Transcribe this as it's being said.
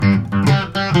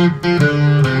Hello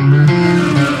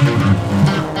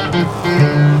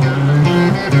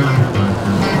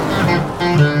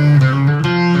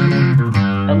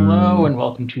and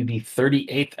welcome to the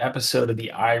 38th episode of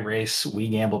the iRace We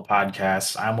Gamble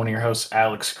podcast. I'm one of your hosts,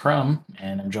 Alex Crum,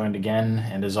 and I'm joined again,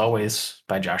 and as always,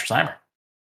 by Josh Slimer.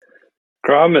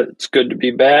 Crum, it's good to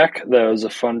be back. That was a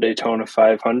fun Daytona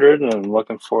 500, and I'm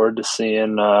looking forward to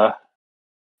seeing how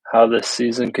this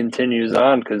season continues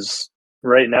on, because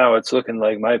right now it's looking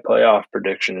like my playoff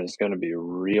prediction is going to be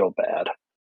real bad.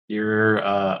 You're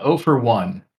 0 for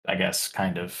 1, I guess,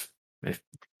 kind of, if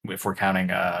we're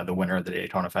counting the winner of the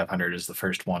Daytona 500 as the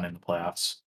first one in the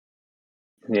playoffs.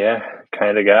 Yeah,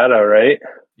 kind of got all right.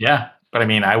 Yeah, but I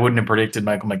mean, I wouldn't have predicted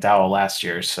Michael McDowell last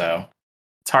year, so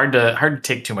it's hard to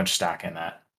take too much stock in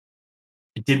that.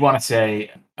 I did want to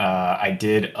say I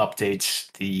did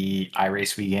update the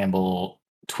iRace We Gamble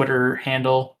Twitter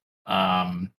handle.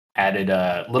 Added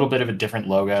a little bit of a different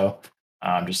logo,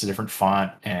 just a different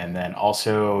font, and then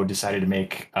also decided to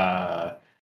make a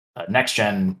next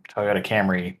gen Toyota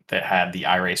Camry that had the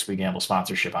iRace We Gamble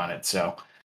sponsorship on it. So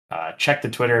check the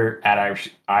Twitter at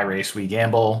iRace We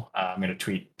Gamble. I'm going to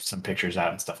tweet some pictures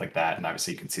out and stuff like that, and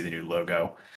obviously you can see the new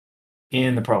logo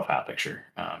in the profile picture.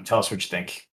 Tell us what you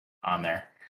think on there.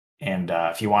 And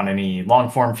if you want any long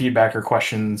form feedback or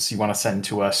questions you want to send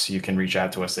to us, you can reach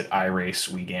out to us at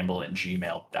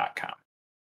iracewegamble@gmail.com.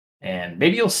 And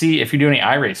maybe you'll see, if you do any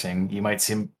iRacing, you might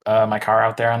see my car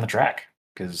out there on the track,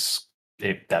 because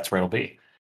that's where it'll be.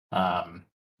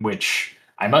 Which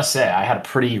I must say, I had a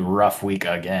pretty rough week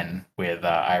again with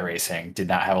iRacing. Did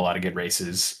not have a lot of good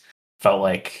races. Felt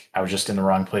like I was just in the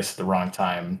wrong place at the wrong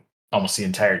time almost the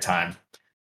entire time.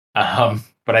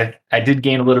 But I did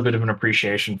gain a little bit of an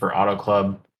appreciation for Auto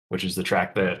Club, which is the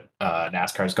track that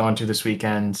NASCAR is going to this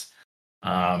weekend.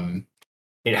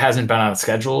 It hasn't been on the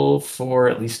schedule for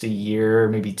at least a year,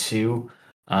 maybe two.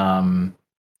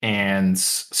 And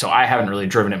so I haven't really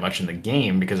driven it much in the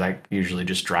game, because I usually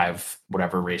just drive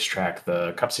whatever racetrack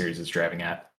the Cup Series is driving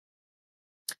at.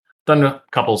 Done a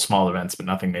couple small events, but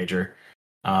nothing major.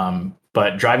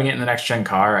 But driving it in the next gen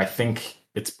car, I think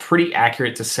it's pretty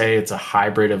accurate to say it's a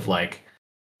hybrid of like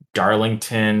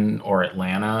Darlington or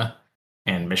Atlanta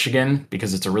and Michigan,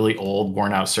 because it's a really old,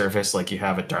 worn out surface like you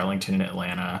have at Darlington and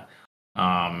Atlanta.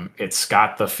 It's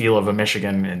got the feel of a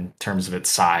Michigan in terms of its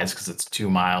size, because it's 2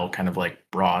 mile, kind of like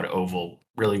broad oval,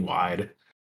 really wide.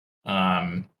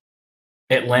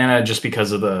 Atlanta, just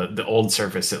because of the old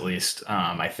surface, at least,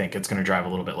 I think it's going to drive a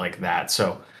little bit like that.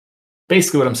 So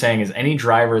basically, what I'm saying is, any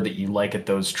driver that you like at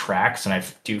those tracks, and I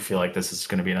do feel like this is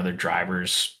going to be another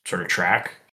driver's sort of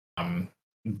track,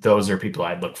 those are people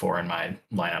I'd look for in my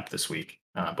lineup this week.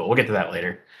 But we'll get to that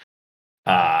later.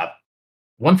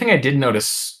 One thing I did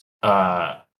notice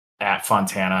at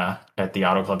Fontana at the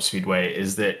Auto Club Speedway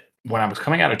is that when I was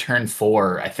coming out of turn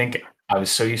 4, I think I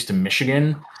was so used to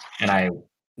Michigan, and I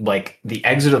like the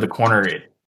exit of the corner,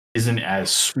 it isn't as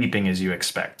sweeping as you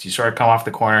expect. You sort of come off the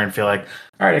corner and feel like,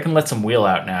 all right, I can let some wheel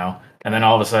out now. And then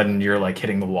all of a sudden you're like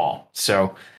hitting the wall.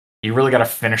 So you really got to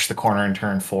finish the corner in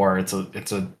turn 4.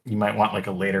 You might want like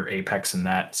a later apex in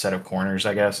that set of corners,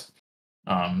 I guess.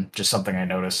 Just something I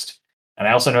noticed. And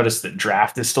I also noticed that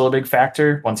draft is still a big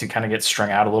factor. Once you kind of get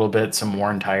strung out a little bit, some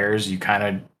worn tires, you kind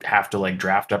of have to like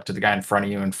draft up to the guy in front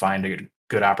of you and find a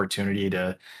good opportunity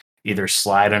to either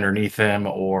slide underneath him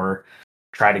or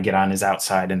try to get on his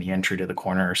outside in the entry to the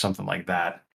corner or something like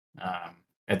that.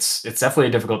 It's definitely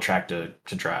a difficult track to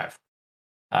drive,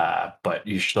 but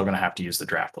you're still going to have to use the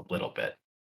draft a little bit.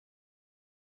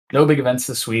 No big events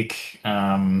this week.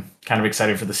 Kind of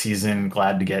excited for the season.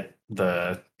 Glad to get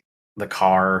the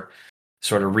car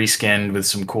sort of reskinned with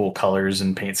some cool colors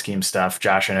and paint scheme stuff.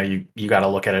 Josh, I know you got to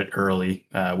look at it early.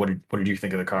 What did you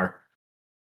think of the car?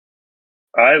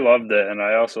 I loved it, and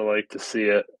I also like to see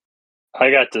it.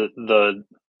 I got the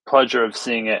pleasure of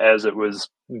seeing it as it was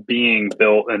being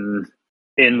built and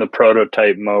in the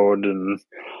prototype mode, and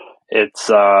it's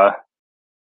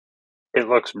it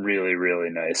looks really, really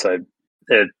nice.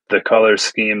 The color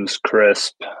scheme's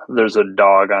crisp. There's a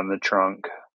dog on the trunk.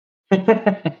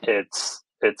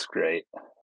 It's great.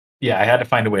 Yeah, I had to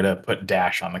find a way to put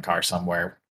dash on the car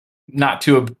somewhere. Not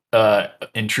too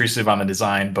intrusive on the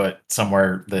design, but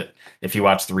somewhere that if you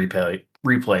watch the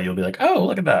replay, you'll be like, "Oh,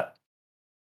 look at that."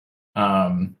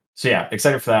 So yeah,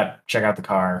 excited for that. Check out the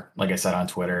car, like I said, on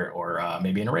Twitter, or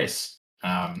maybe in a race.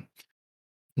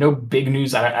 No big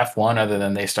news out of F1 other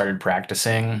than they started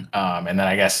practicing, and then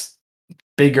I guess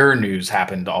bigger news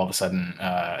happened all of a sudden.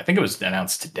 I think it was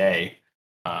announced today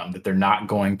that they're not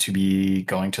going to be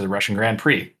going to the Russian Grand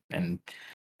Prix, and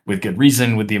with good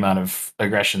reason, with the amount of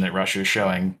aggression that Russia is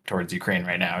showing towards Ukraine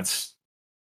right now. It's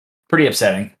pretty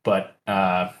upsetting. But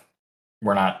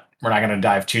we're not going to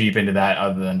dive too deep into that,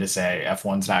 other than to say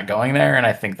F1's not going there, and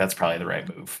I think that's probably the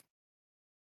right move.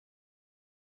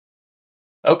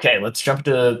 Okay, let's jump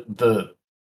to the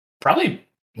probably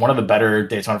one of the better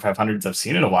Daytona 500s I've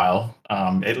seen in a while.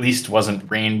 At least wasn't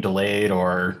rain delayed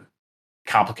or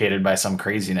complicated by some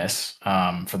craziness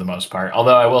for the most part.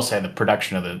 Although I will say the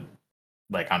production of the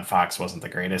like on Fox wasn't the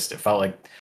greatest. It felt like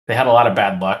they had a lot of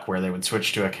bad luck where they would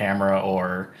switch to a camera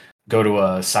or go to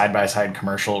a side by side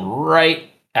commercial right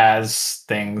as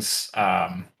things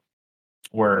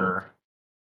were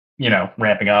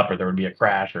ramping up, or there would be a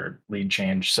crash or lead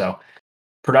change. So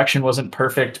production wasn't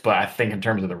perfect, but I think in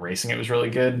terms of the racing, it was really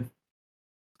good.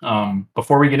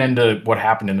 Before we get into what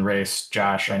happened in the race,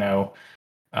 Josh, I know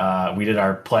we did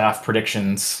our playoff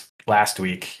predictions last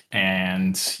week,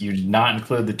 and you did not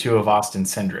include the two of Austin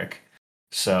Cindric.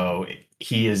 So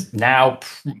he is now,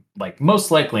 like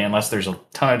most likely, unless there's a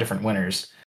ton of different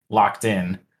winners, locked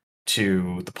in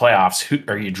to the playoffs. Who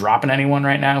are you dropping anyone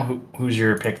right now? Who's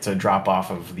your pick to drop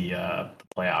off of the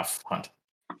playoff hunt?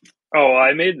 Oh,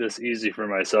 I made this easy for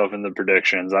myself in the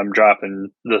predictions. I'm dropping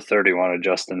the 31 of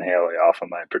Justin Haley off of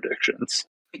my predictions.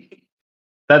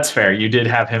 That's fair. You did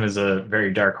have him as a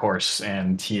very dark horse,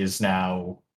 and he is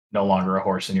now no longer a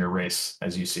horse in your race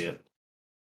as you see it.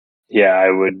 Yeah, I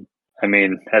would. I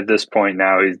mean, at this point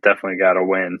now, he's definitely got to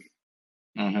win.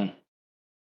 Mm-hmm.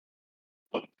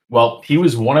 Well, he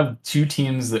was one of two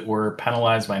teams that were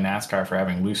penalized by NASCAR for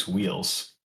having loose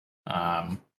wheels.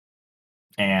 Um,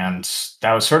 and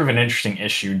that was sort of an interesting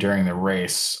issue during the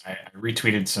race. I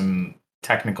retweeted some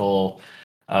technical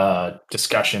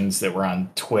discussions that were on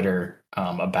Twitter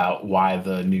about why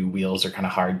the new wheels are kind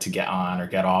of hard to get on or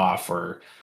get off or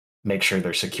make sure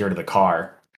they're secure to the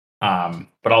car.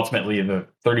 But ultimately, the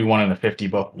 31 and the 50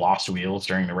 both lost wheels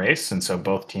during the race, and so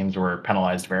both teams were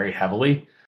penalized very heavily,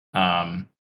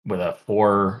 with a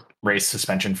 4 race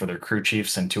suspension for their crew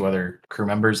chiefs and 2 other crew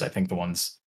members. I think the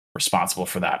ones responsible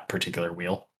for that particular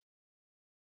wheel.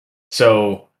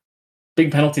 So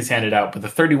big penalties handed out, but the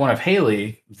 31 of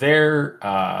Haley, they're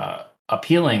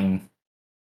appealing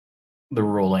the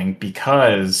ruling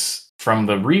because from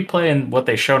the replay and what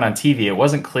they showed on TV, it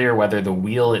wasn't clear whether the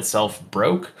wheel itself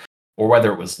broke or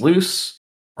whether it was loose,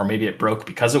 or maybe it broke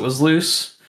because it was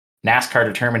loose. NASCAR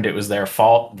determined it was their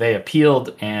fault. They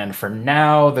appealed, and for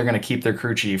now, they're going to keep their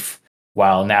crew chief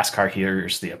while NASCAR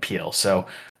hears the appeal. So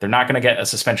they're not going to get a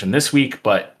suspension this week,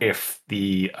 but if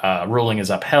the ruling is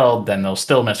upheld, then they'll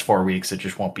still miss 4 weeks. It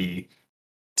just won't be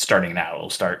starting now. It'll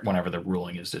start whenever the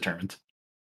ruling is determined.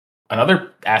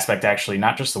 Another aspect, actually,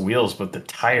 not just the wheels, but the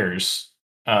tires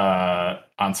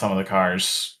on some of the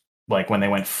cars, like when they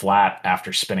went flat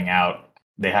after spinning out,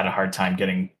 they had a hard time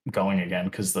getting going again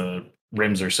because the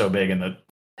rims are so big and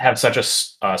have such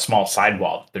a small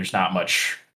sidewall. There's not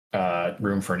much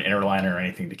room for an inner liner or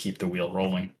anything to keep the wheel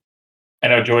rolling. I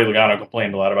know Joey Logano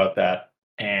complained a lot about that,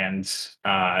 and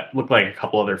it looked like a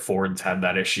couple other Fords had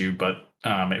that issue. But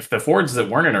if the Fords that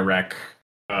weren't in a wreck,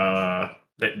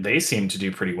 they seem to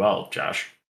do pretty well, Josh.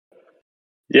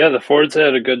 Yeah, the Fords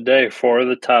had a good day. 4 of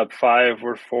the top 5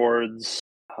 were Fords.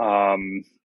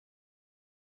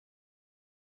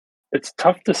 It's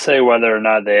tough to say whether or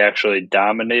not they actually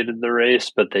dominated the race,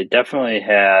 but they definitely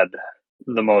had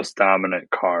the most dominant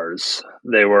cars.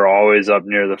 They were always up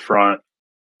near the front.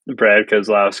 Brad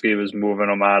Keselowski was moving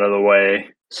them out of the way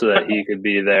so that he could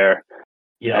be there.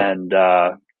 Yep. And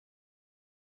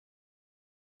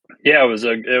yeah, it was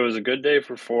a good day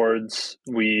for Fords.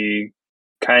 We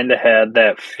kind of had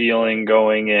that feeling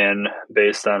going in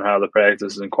based on how the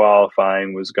practice and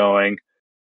qualifying was going.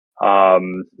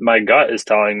 My gut is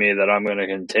telling me that I'm going to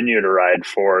continue to ride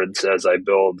Fords as I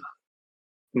build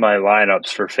my lineups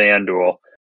for FanDuel.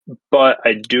 But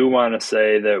I do want to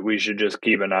say that we should just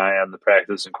keep an eye on the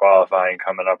practice and qualifying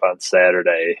coming up on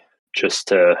Saturday, just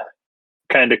to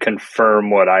kind of confirm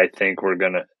what I think we're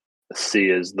going to see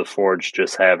is the Fords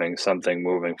just having something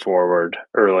moving forward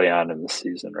early on in the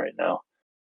season right now.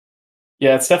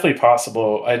 Yeah, it's definitely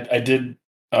possible. I did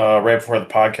right before the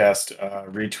podcast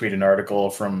retweet an article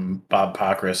from Bob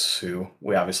Pockrass, who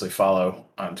we obviously follow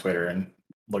on Twitter and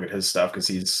look at his stuff because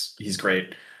he's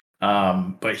great.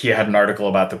 But he had an article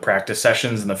about the practice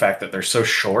sessions and the fact that they're so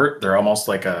short. They're almost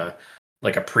like a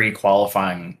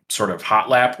pre-qualifying sort of hot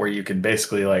lap where you can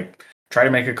basically like try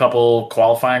to make a couple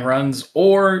qualifying runs,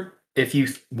 or if you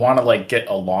want to like get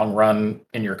a long run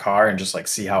in your car and just like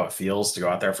see how it feels to go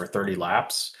out there for 30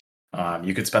 laps.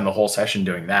 You could spend the whole session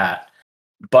doing that.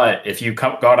 But if you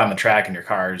go out on the track and your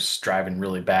car's driving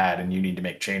really bad and you need to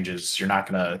make changes, you're not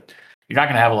gonna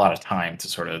have a lot of time to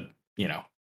sort of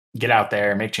get out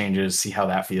there, make changes, see how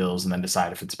that feels, and then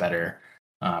decide if it's better.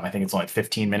 I think it's only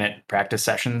 15-minute practice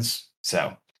sessions,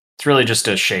 so it's really just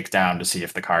a shakedown to see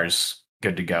if the car's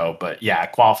good to go. But yeah,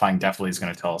 qualifying definitely is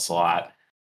going to tell us a lot.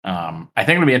 I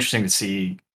think it'll be interesting to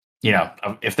see,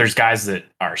 if there's guys that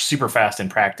are super fast in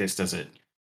practice, does it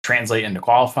translate into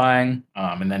qualifying?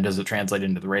 And then does it translate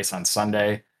into the race on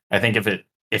Sunday? I think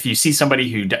if you see somebody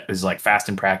who is like fast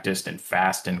in practice and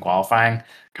fast in qualifying,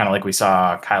 kind of like we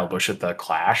saw Kyle Busch at the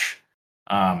Clash,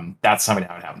 that's somebody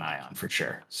I would have an eye on for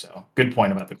sure. So good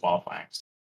point about the qualifying.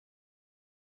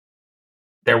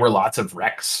 There were lots of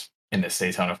wrecks in this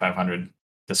Daytona 500.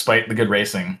 Despite the good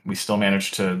racing, we still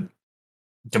managed to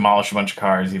demolish a bunch of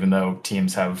cars, even though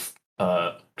teams have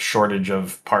a shortage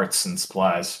of parts and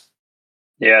supplies.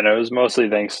 Yeah, and it was mostly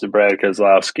thanks to Brad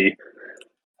Keselowski.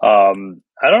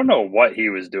 I don't know what he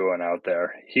was doing out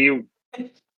there. He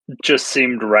just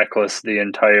seemed reckless the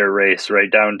entire race,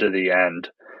 right down to the end.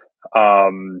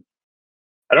 Um,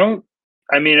 I don't.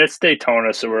 I mean, it's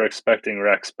Daytona, so we're expecting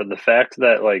wrecks, but the fact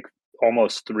that like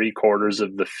almost 3/4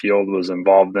 of the field was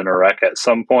involved in a wreck at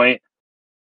some point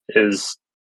is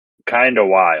kind of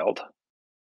wild.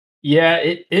 Yeah,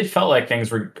 it felt like things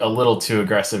were a little too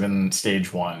aggressive in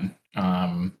stage one.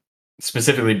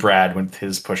 Specifically, Brad with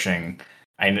his pushing.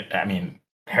 I mean,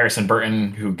 Harrison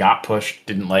Burton, who got pushed,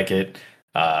 didn't like it.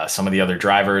 Some of the other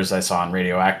drivers I saw on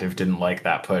Radioactive didn't like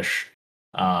that push.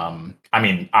 I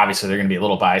mean, obviously they're going to be a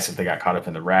little biased if they got caught up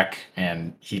in the wreck,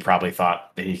 and he probably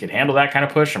thought that he could handle that kind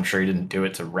of push. I'm sure he didn't do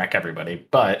it to wreck everybody,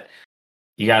 but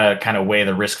you got to kind of weigh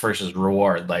the risk versus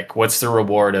reward. Like, what's the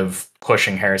reward of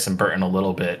pushing Harrison Burton a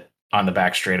little bit on the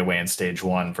back straightaway in stage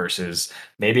one versus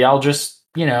maybe I'll just,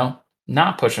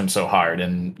 not push him so hard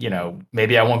and,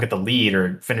 maybe I won't get the lead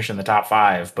or finish in the top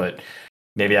five, but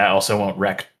maybe I also won't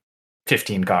wreck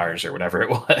 15 cars or whatever it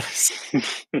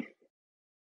was.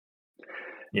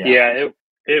 Yeah. Yeah,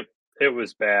 it it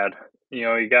was bad. You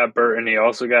know, you got Burton. He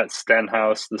also got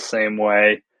Stenhouse the same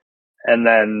way, and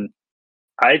then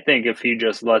I think if he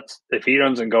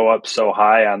doesn't go up so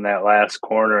high on that last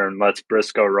corner and lets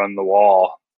Briscoe run the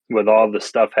wall with all the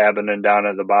stuff happening down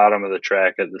at the bottom of the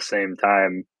track at the same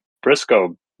time,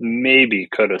 Briscoe maybe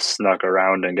could have snuck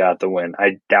around and got the win.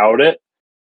 I doubt it.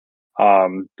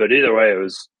 But either way,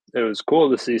 it was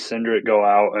cool to see Cindric go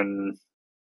out and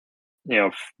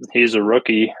he's a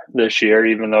rookie this year,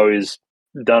 even though he's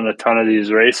done a ton of these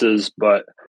races, but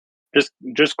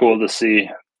just cool to see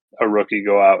a rookie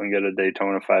go out and get a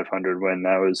Daytona 500 win.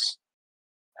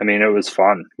 It was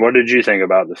fun. What did you think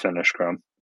about the finish, Crum?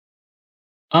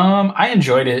 I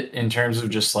enjoyed it in terms of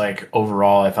just like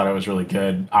overall, I thought it was really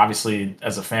good. Obviously,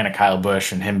 as a fan of Kyle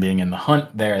Busch and him being in the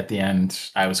hunt there at the end,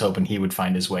 I was hoping he would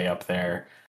find his way up there.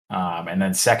 And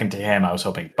then second to him, I was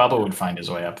hoping Bubba would find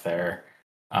his way up there.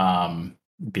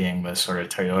 Being the sort of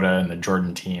Toyota and the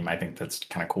Jordan team, I think that's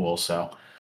kind of cool. So,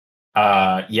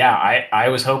 yeah, I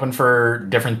was hoping for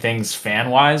different things fan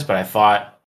wise, but I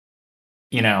thought,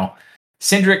 you know,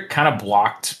 Cindric kind of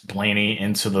blocked Blaney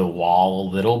into the wall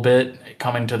a little bit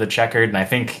coming to the checkered. And I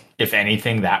think, if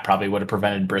anything, that probably would have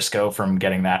prevented Briscoe from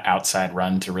getting that outside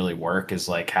run to really work, is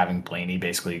like having Blaney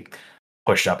basically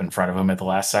pushed up in front of him at the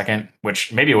last second,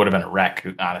 which maybe it would have been a wreck,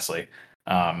 honestly.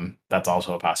 That's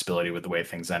also a possibility with the way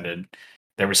things ended.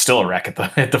 There was still a wreck at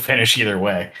the at the finish either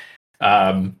way.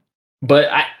 Um, but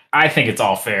I think it's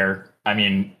all fair. I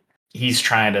mean, he's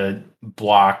trying to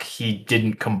block. He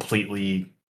didn't completely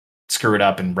screw it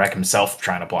up and wreck himself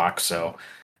trying to block, so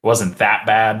it wasn't that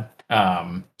bad.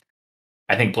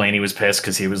 I think Blaney was pissed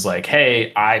because he was like,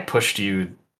 "Hey, I pushed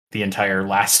you the entire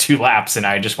last two laps, and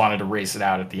I just wanted to race it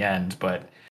out at the end." But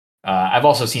I've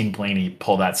also seen Blaney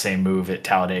pull that same move at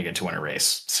Talladega to win a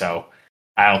race, so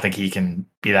I don't think he can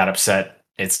be that upset.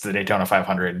 It's the Daytona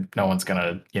 500. No one's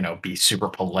gonna, be super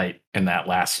polite in that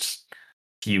last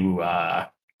few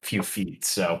feet.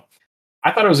 So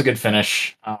I thought it was a good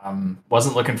finish.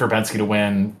 Wasn't looking for Penske to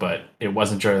win, but it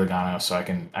wasn't Joey Logano, so I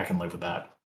can live with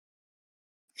that.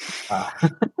 Uh,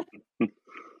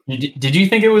 did you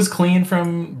think it was clean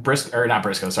from Briscoe, or not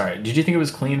Briscoe? Sorry, did you think it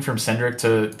was clean from Cindric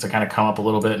to kind of come up a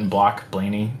little bit and block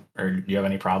Blaney, or do you have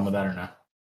any problem with that or no?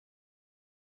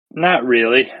 Not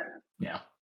really. Yeah,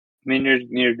 I mean,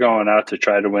 you're going out to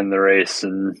try to win the race,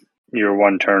 and you're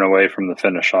one turn away from the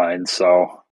finish line.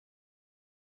 So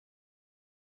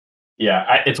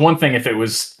yeah. It's one thing if it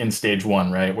was in stage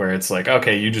one, right, where it's like,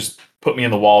 okay, you just put me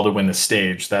in the wall to win the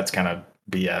stage. That's kind of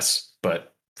BS.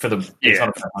 But for the yeah,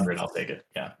 Daytona 500, I'll take it.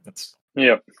 Yeah, that's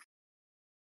yep.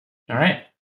 all right.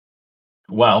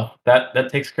 Well, that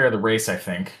takes care of the race, I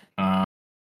think. Do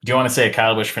you want to say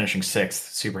Kyle Busch finishing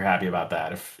sixth? Super happy about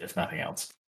that, if nothing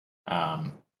else.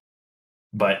 Um,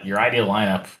 but your ideal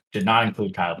lineup did not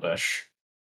include Kyle Busch.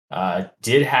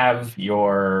 Did have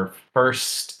your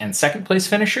first and second place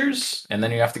finishers, and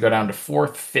then you have to go down to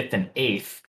fourth, fifth, and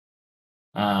eighth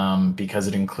because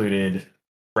it included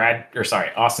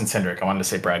Austin Cindric. I wanted to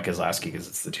say Brad Keselowski because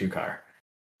it's the two car.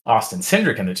 Austin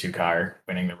Cindric in the two car,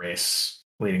 winning the race,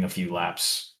 leading a few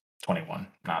laps. 21.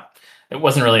 It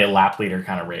wasn't really a lap leader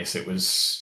kind of race. It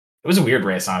was a weird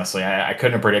race, honestly. I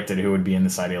couldn't have predicted who would be in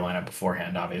this ideal lineup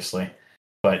beforehand, obviously.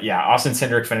 But yeah, Austin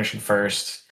Cindric finishing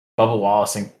first, Bubba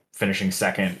Wallace finishing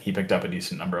second. He picked up a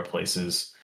decent number of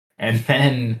places. And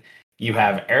then you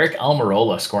have Eric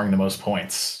Almirola scoring the most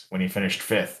points when he finished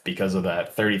fifth because of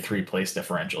that 33 place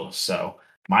differential. So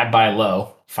my buy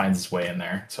low finds its way in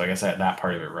there. So I guess I had that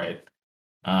part of it right.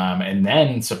 And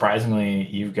then surprisingly,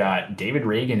 you've got David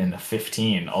Reagan in the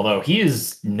 15, although he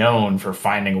is known for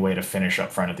finding a way to finish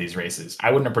up front of these races.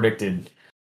 I wouldn't have predicted,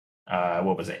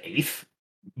 what was it, eighth?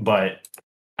 But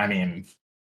I mean,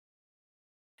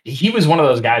 he was one of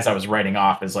those guys I was writing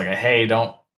off as like hey,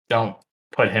 don't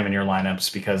put him in your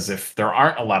lineups because if there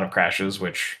aren't a lot of crashes,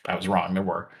 which I was wrong, there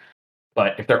were,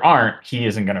 but if there aren't, he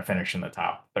isn't going to finish in the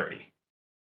top 30.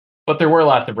 But there were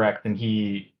lots of wrecks, and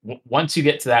once you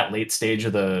get to that late stage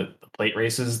of the plate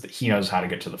races, he knows how to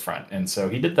get to the front, and so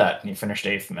he did that, and he finished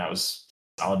eighth, and that was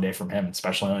a solid day from him,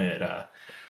 especially at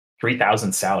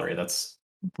 3,000 salary. That's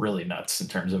really nuts in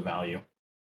terms of value.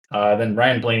 Then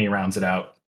Ryan Blaney rounds it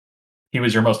out. He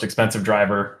was your most expensive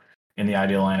driver in the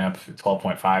ideal lineup,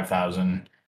 12.5 thousand.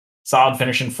 Solid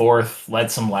finish in fourth,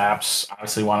 led some laps.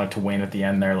 Obviously wanted to win at the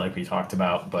end there, like we talked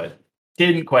about, but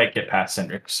didn't quite get past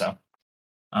Cindric. So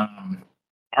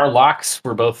our locks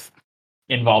were both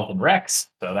involved in wrecks,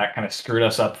 so that kind of screwed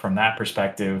us up from that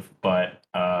perspective. But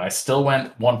I still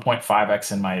went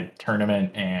 1.5x in my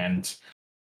tournament, and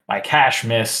my cash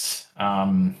missed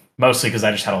mostly because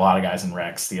I just had a lot of guys in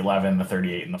wrecks, the 11, the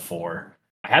 38, and the 4.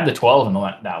 I had the 12 in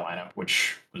that lineup,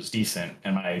 which was decent,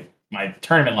 and my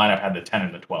tournament lineup had the 10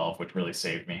 and the 12, which really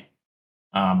saved me.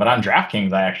 But on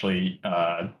DraftKings, I actually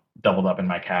doubled up in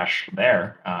my cash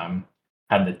there.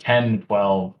 Had the 10,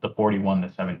 12, the 41,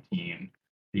 the 17,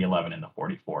 the 11, and the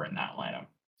 44 in that lineup.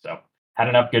 So had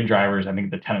enough good drivers. I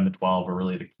think the 10 and the 12 were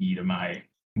really the key to my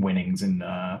winnings in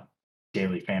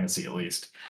daily fantasy, at least.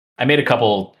 I made a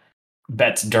couple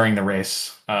bets during the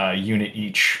race, unit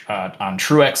each on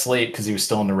Truex late because he was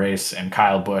still in the race, and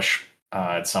Kyle Busch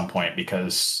at some point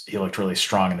because he looked really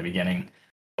strong in the beginning.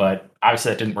 But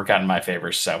obviously that didn't work out in my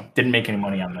favor, so didn't make any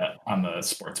money on the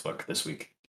sports book this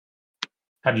week.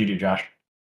 How did you do, Josh?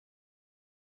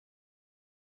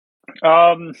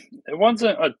 It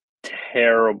wasn't a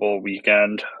terrible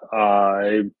weekend.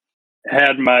 I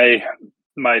had my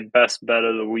best bet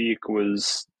of the week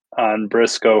was on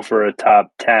Briscoe for a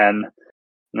top 10,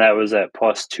 and that was at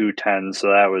plus 210, so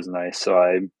that was nice. So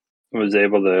I was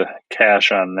able to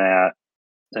cash on that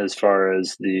as far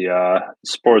as the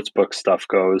sports book stuff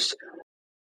goes.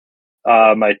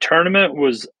 My tournament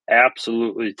was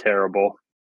absolutely terrible.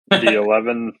 The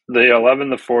 11,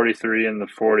 the 43, and the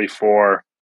 44.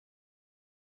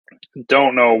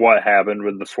 Don't know what happened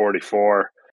with the 44.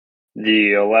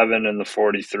 The 11 and the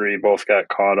 43 both got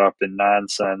caught up in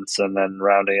nonsense, and then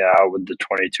rounding it out with the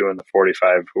 22 and the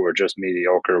 45, who were just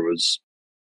mediocre, was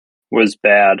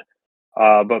bad.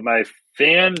 But my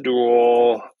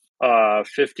FanDuel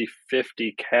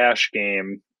 50-50 cash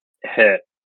game hit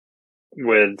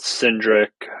with Cindric,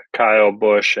 Kyle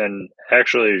Busch, and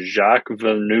actually Jacques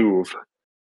Villeneuve.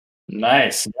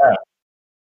 Nice. Yeah.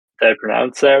 Did I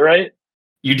pronounce that right?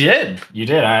 You did. You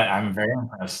did. I'm very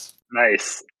impressed.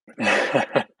 Nice.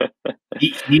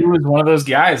 He was one of those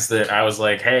guys that I was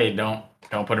like, hey, don't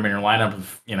put him in your lineup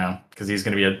because he's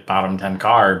going to be a bottom 10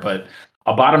 car, but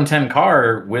a bottom 10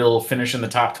 car will finish in the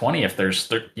top 20 if there's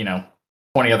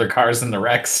 20 other cars in the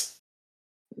wrecks.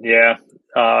 Yeah.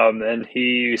 And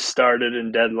he started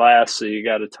in dead last, so you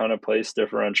got a ton of place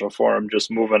differential for him,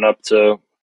 just moving up to,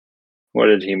 what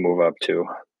did he move up to?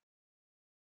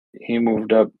 He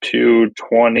moved up to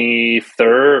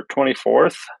 23rd,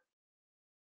 24th.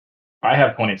 I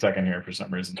have 22nd here for some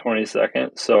reason.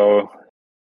 22nd. So,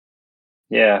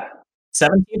 yeah.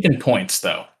 17th in points,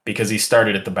 though, because he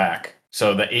started at the back.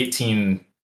 So the 18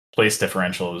 place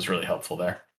differential was really helpful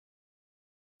there.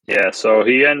 Yeah, so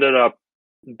he ended up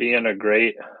being a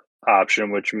great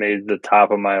option, which made the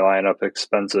top of my lineup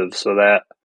expensive. So that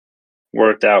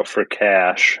worked out for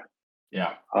cash.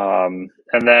 Yeah.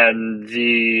 And then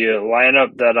the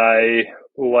lineup that I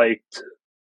liked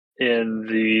in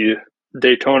the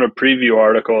Daytona preview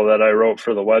article that I wrote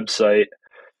for the website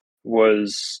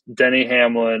was Denny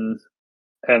Hamlin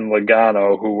and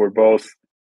Logano, who were both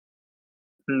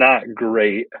not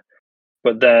great.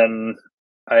 But then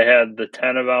I had the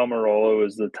 10 of Almirola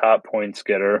was the top points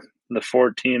getter, the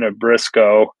 14 of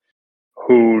Briscoe,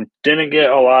 who didn't get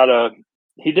a lot of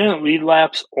he didn't lead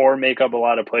laps or make up a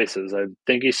lot of places. I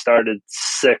think he started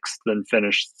sixth and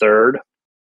finished third,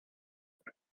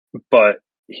 but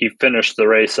he finished the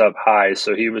race up high,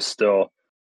 so he was still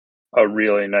a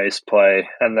really nice play.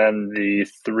 And then the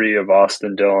 3 of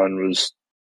Austin Dillon was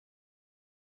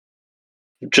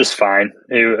just fine.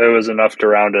 It was enough to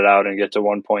round it out and get to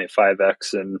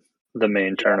 1.5x in the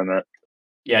main tournament.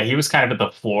 Yeah, he was kind of at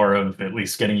the floor of at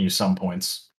least getting you some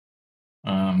points.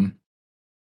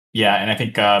 Yeah, and I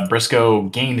think Briscoe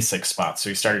gained 6 spots, so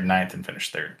he started 9th and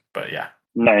finished 3rd. But yeah.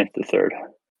 9th to 3rd.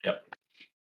 Yep.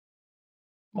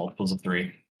 Multiples of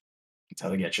 3. That's how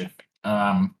they get you.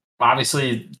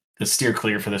 Obviously, the steer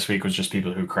clear for this week was just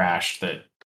people who crashed that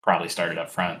probably started up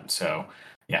front. So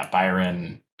yeah,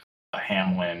 Byron,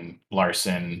 Hamlin,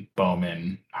 Larson,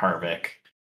 Bowman, Harvick,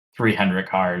 3 Hendrick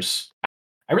cars.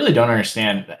 I really don't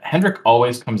understand. Hendrick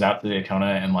always comes out to Daytona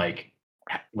and like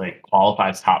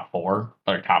qualifies top 4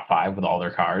 or top 5 with all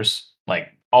their cars. Like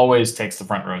always takes the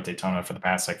front row at Daytona for the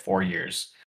past like 4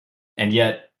 years. And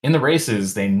yet in the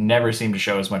races, they never seem to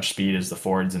show as much speed as the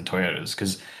Fords and Toyotas.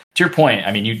 Because to your point,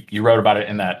 I mean, you wrote about it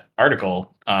in that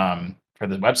article for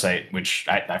the website, which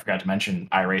I forgot to mention,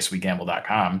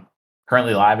 iRaceWeGamble.com.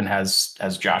 Currently live and has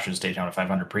Josh's Daytona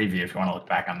 500 preview if you want to look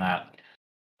back on that.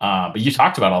 But you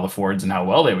talked about all the Fords and how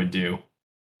well they would do.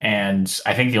 And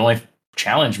I think the only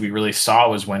challenge we really saw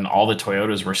was when all the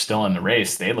Toyotas were still in the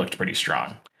race, they looked pretty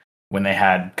strong. When they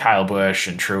had Kyle Busch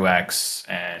and Truex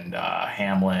and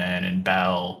Hamlin and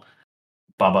Bell,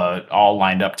 Bubba all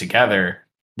lined up together,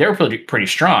 they were pretty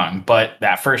strong. But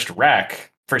that first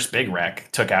big wreck,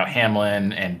 took out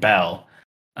Hamlin and Bell.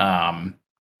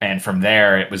 And from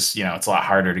there, it was, it's a lot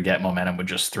harder to get momentum with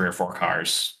just 3 or 4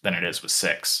 cars than it is with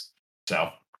 6.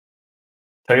 So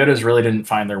Toyotas really didn't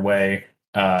find their way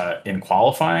in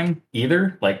qualifying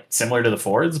either, like similar to the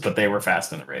Fords, but they were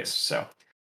fast in the race. So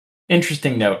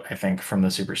interesting note, I think, from the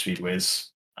super speedways.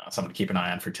 Something to keep an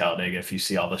eye on for Talladega. If you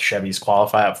see all the Chevys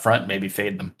qualify up front, maybe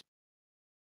fade them.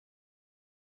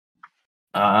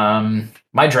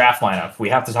 My draft lineup. We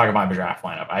have to talk about my draft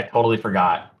lineup. I totally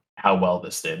forgot how well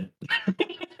this did.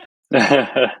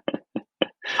 I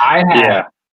had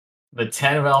the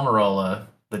 10 of Almirola,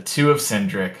 the 2 of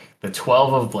Cindric, the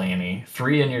 12 of Blaney,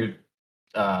 3 in your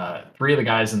 3 of the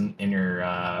guys in your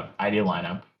ideal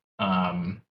lineup.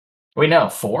 Wait, no,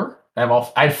 4?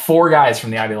 I had 4 guys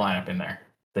from the ideal lineup in there.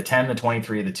 The 10, the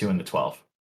 23, the 2, and the 12.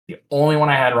 The only one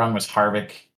I had wrong was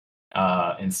Harvick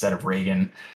instead of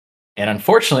Reagan. And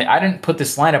unfortunately, I didn't put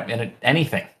this lineup in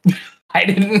anything. I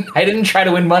didn't try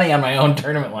to win money on my own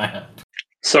tournament lineup.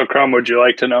 So, Crum, would you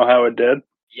like to know how it did?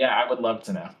 Yeah, I would love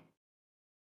to know.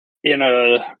 In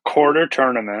a quarter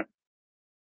tournament,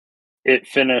 it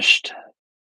finished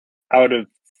out of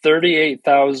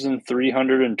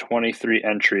 38,323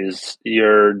 entries.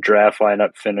 Your draft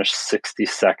lineup finished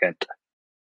 62nd.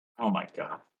 Oh my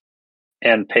God.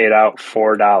 And paid out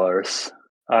 $4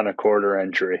 on a quarter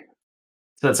entry.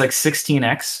 So it's like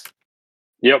 16x?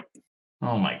 Yep.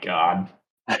 Oh my God.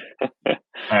 All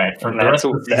right.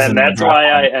 That's why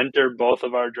I enter both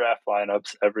of our draft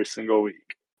lineups every single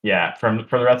week. Yeah. For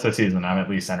the rest of the season, I'm at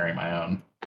least entering my own.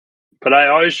 But I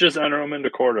always just enter them into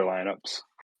quarter lineups.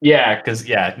 Yeah, because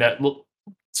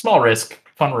small risk,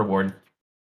 fun reward.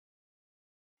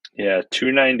 Yeah,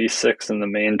 296 in the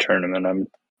main tournament. I'm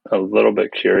a little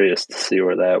bit curious to see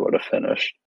where that would have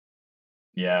finished.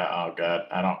 Yeah. Oh God,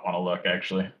 I don't want to look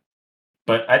actually.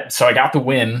 But so I got the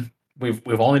win. We've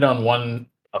only done one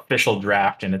official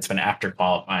draft, and it's been after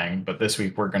qualifying. But this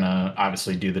week we're gonna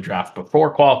obviously do the draft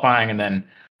before qualifying, and then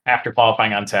after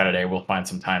qualifying on Saturday, we'll find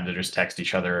some time to just text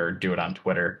each other or do it on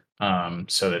Twitter,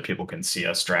 so that people can see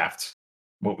us draft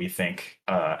what we think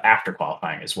after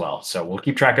qualifying as well. So we'll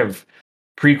keep track of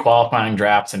pre-qualifying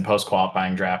drafts and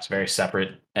post-qualifying drafts, very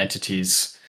separate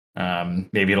entities.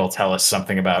 Maybe it'll tell us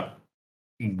something about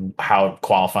how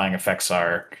qualifying affects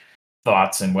our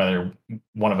thoughts and whether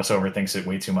one of us overthinks it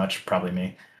way too much. Probably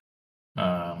me.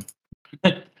 Yeah,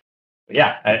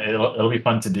 it'll be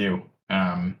fun to do.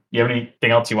 You have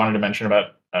anything else you wanted to mention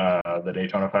about the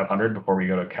Daytona 500 before we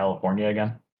go to California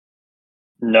again?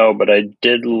 No, but I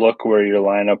did look where your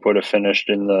lineup would have finished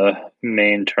in the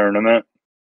main tournament.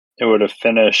 It would have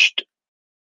finished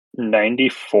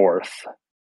 94th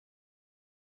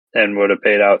and would have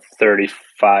paid out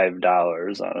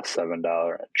 $35 on a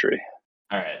 $7 entry.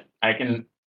 All right.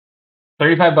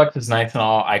 $35 is nice and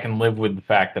all. I can live with the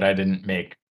fact that I didn't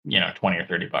make, $20 or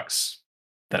 $30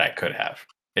 that I could have.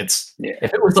 It's Yeah,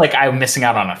 if it was like I'm missing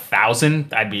out on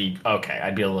 1,000, I'd be okay.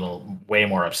 I'd be a little way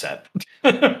more upset.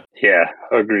 yeah,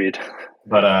 agreed.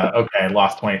 But okay, I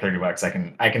lost 20,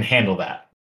 $30. I can handle that.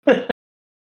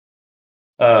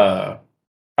 All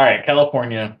right,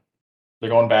 California. They're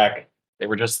going back. They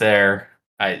were just there.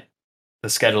 I The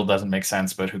schedule doesn't make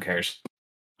sense, but who cares?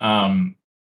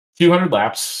 200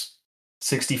 laps,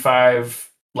 65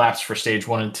 laps for stage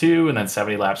 1 and 2, and then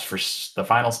 70 laps for the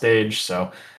final stage.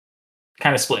 So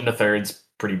kind of split into thirds,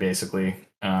 pretty basically.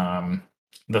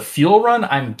 The fuel run,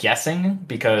 I'm guessing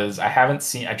because I haven't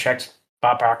seen. I checked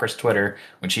Bob Proctor's Twitter,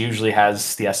 which he usually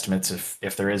has the estimates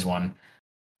if there is one.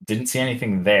 Didn't see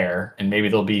anything there, and maybe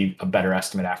there'll be a better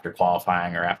estimate after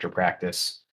qualifying or after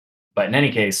practice. But in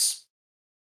any case,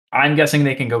 I'm guessing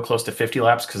they can go close to 50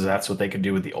 laps because that's what they could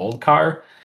do with the old car.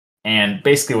 And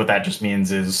basically, what that just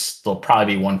means is there'll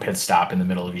probably be one pit stop in the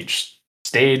middle of each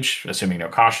stage, assuming no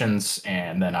cautions,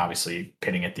 and then obviously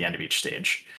pitting at the end of each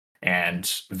stage.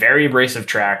 And very abrasive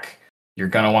track. You're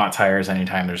going to want tires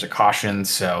anytime there's a caution.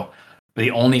 So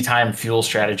the only time fuel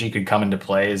strategy could come into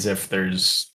play is if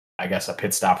there's, I guess, a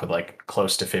pit stop with like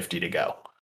close to 50 to go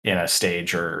in a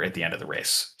stage or at the end of the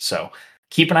race. So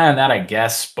keep an eye on that, I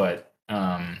guess. But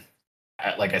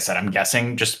like I said, I'm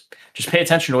guessing just pay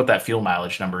attention to what that fuel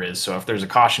mileage number is. So if there's a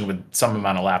caution with some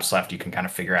amount of laps left, you can kind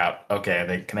of figure out,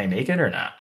 okay, can they make it or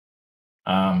not?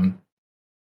 Um,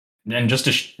 and just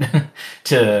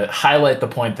to highlight the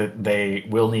point that they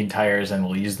will need tires and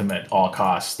will use them at all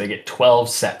costs, they get 12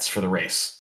 sets for the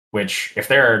race. Which, if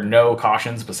there are no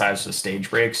cautions besides the stage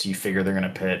breaks, you figure they're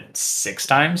going to pit 6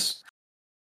 times.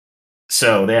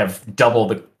 So they have double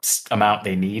the amount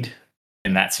they need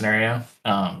in that scenario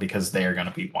because they are going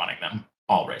to be wanting them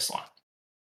all race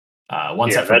long. One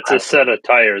Yeah, set for that's a practice. set of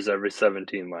tires every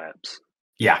 17 laps.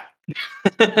 Yeah,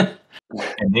 and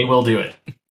they will do it.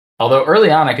 Although early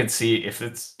on, I could see if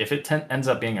it ends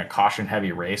up being a caution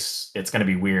heavy race, it's going to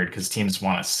be weird because teams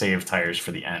want to save tires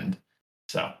for the end.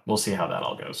 So we'll see how that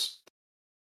all goes.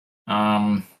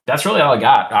 That's really all I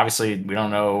got. Obviously, we don't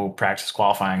know practice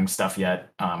qualifying stuff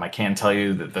yet. I can tell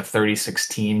you that the 36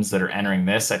 teams that are entering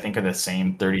this, I think, are the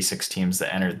same 36 teams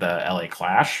that entered the LA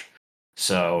Clash.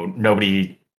 So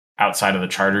nobody outside of the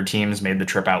charter teams made the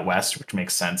trip out west, which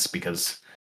makes sense because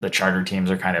the charter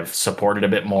teams are kind of supported a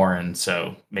bit more, and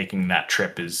so making that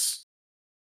trip is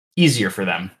easier for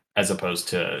them as opposed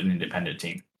to an independent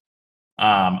team.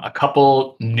 A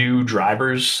couple new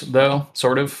drivers, though,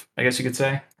 sort of, I guess you could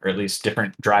say, or at least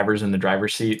different drivers in the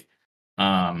driver's seat.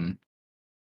 Um,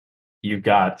 you've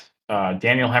got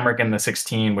Daniel Hemrick in the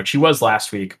 16, which he was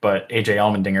last week, but AJ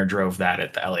Allmendinger drove that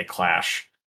at the LA Clash.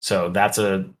 So that's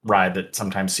a ride that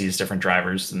sometimes sees different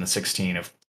drivers in the 16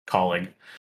 of Colleague.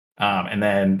 And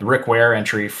then the Rick Ware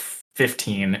entry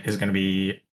 15 is going to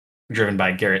be driven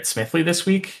by Garrett Smithley this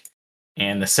week.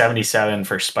 And the 77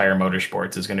 for Spire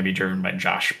Motorsports is going to be driven by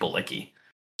Josh Bilicki.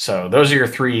 So those are your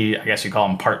three, I guess you call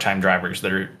them part-time drivers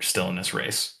that are still in this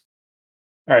race.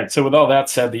 All right. So with all that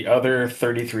said, the other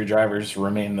 33 drivers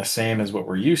remain the same as what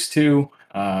we're used to.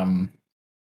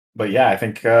 But yeah, I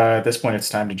think at this point it's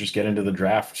time to just get into the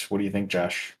draft. What do you think,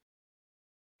 Josh?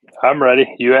 I'm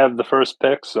ready. You have the first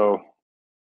pick, so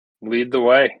lead the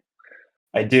way.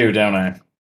 I do, don't I?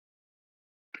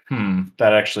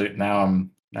 That actually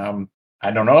I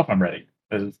don't know if I'm ready.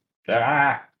 'Cause-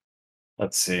 Ah,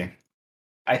 let's see.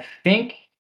 I think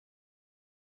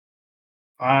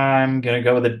I'm gonna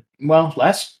go with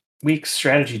last week's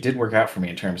strategy did work out for me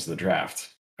in terms of the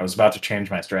draft. I was about to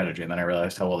change my strategy and then I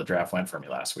realized how well the draft went for me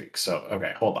last week. So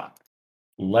okay, hold on.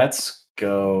 Let's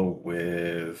go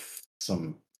with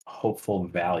some hopeful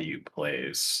value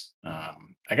plays.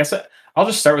 I guess I'll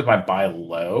just start with my buy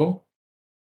low.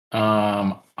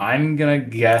 I'm gonna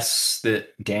guess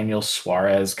that Daniel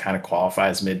Suarez kind of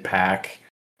qualifies mid pack.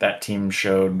 That team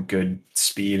showed good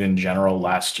speed in general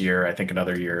last year. I think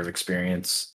another year of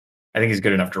experience. I think he's a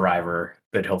good enough driver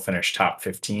that he'll finish top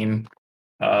 15.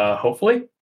 Hopefully.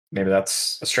 Maybe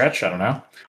that's a stretch. I don't know.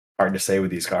 Hard to say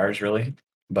with these cars, really.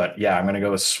 But yeah, I'm gonna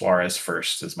go with Suarez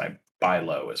first as my buy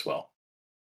low as well.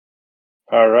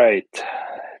 All right.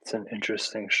 It's an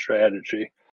interesting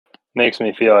strategy. Makes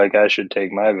me feel like I should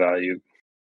take my value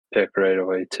pick right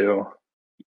away, too.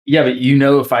 Yeah, but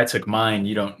if I took mine,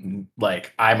 you don't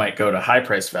like I might go to high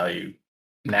price value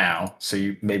now,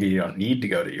 so maybe you don't need to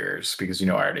go to yours because I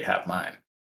already have mine.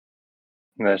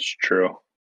 That's true.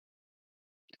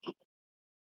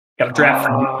 Got a draft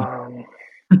for you.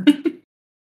 Um,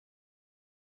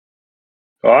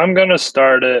 well, I'm going to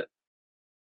start it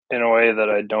in a way that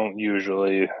I don't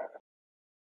usually,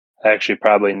 actually,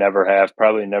 probably never have,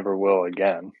 probably never will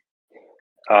again. Is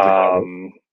it called?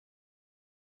 Um,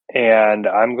 and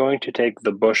I'm going to take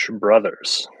the Bush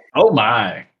brothers. Oh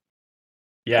my. I'm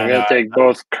Yeah, no, going to take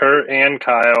both Kurt and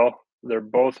Kyle. They're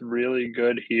both really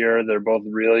good here. They're both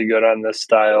really good on this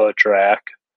style of track.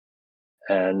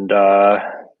 And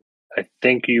I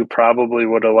think you probably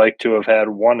would have liked to have had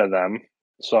one of them.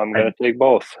 So I'm I, going to take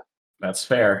both. that's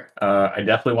fair. I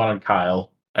definitely wanted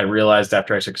Kyle. I realized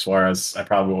after I took Suarez, I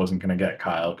probably wasn't going to get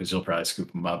Kyle because you'll probably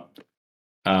scoop him up.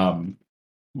 Um,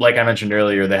 like I mentioned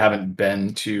earlier, they haven't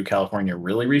been to California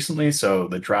really recently, so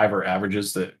the driver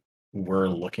averages that we're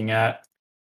looking at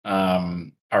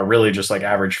are really just like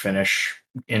average finish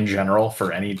in general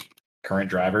for any current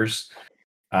drivers.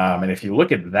 And if you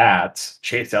look at that,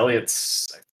 Chase Elliott's,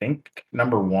 I think,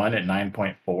 number one at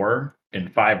 9.4 in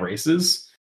 5 races.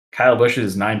 Kyle Busch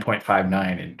is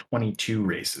 9.59 in 22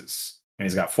 races. And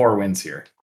he's got 4 wins here.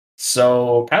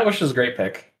 So Kyle Busch is a great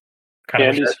pick. Kind of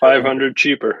And wish I he's had chosen. 500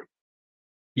 cheaper.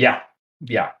 Yeah.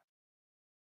 Yeah.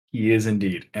 He is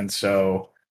indeed. And so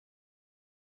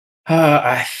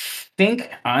I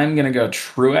think I'm gonna go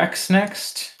Truex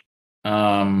next.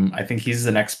 I think he's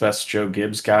the next best Joe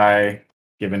Gibbs guy,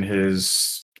 given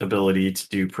his ability to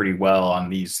do pretty well on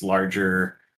these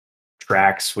larger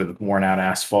tracks with worn out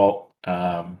asphalt.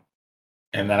 And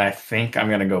then I think I'm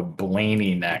gonna go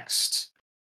Blaney next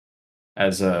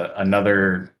as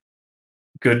another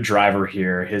good driver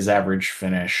here. His average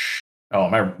finish. Oh,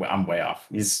 I'm way off.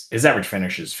 His average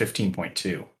finish is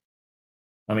 15.2.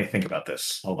 Let me think about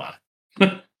this. Hold on.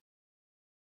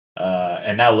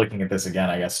 And now looking at this again,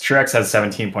 I guess Truex has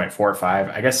 17.45.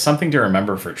 I guess something to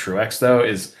remember for Truex, though,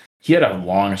 is he had a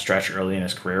long stretch early in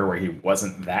his career where he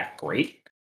wasn't that great.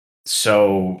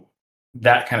 So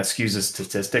that kind of skews his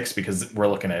statistics because we're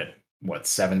looking at what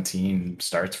 17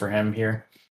 starts for him here,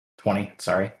 20,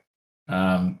 sorry.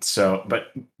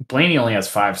 But Blaney only has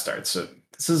 5 starts. So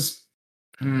this is,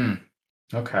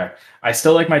 okay. I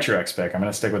still like my Truex pick. I'm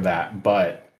going to stick with that.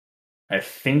 But I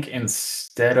think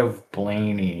instead of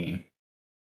Blaney,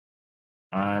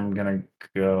 I'm gonna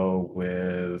go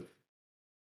with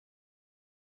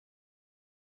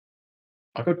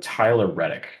I'll go Tyler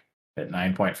Reddick at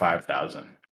 9.5 thousand.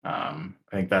 I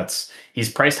think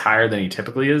he's priced higher than he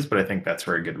typically is, but I think that's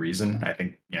for a good reason. I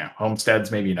think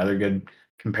Homestead's maybe another good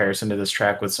comparison to this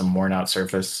track with some worn out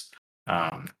surface.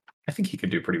 Um, I think he could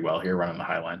do pretty well here running the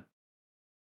high line.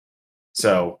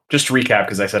 So just to recap,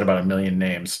 because I said about a million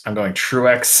names, I'm going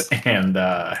Truex and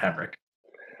Hemrick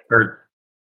or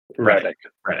Reddick. Reddick.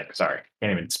 Reddick, sorry,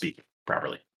 can't even speak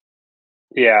properly.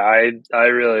 Yeah, I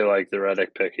really like the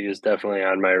Reddick pick. He's definitely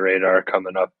on my radar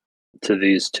coming up to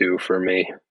these two for me.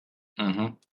 Mm-hmm.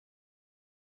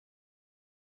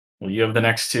 Well, you have the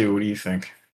next two. What do you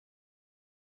think?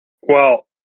 Well,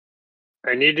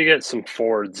 I need to get some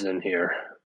Fords in here.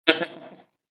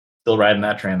 Still riding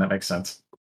that train. That makes sense.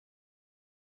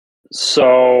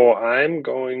 So I'm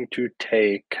gonna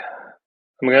take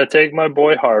my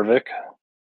boy Harvick.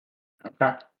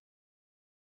 Okay.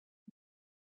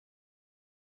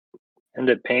 And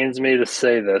it pains me to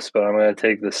say this, but I'm gonna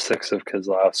take the 6 of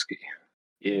Kozlowski.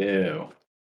 Ew.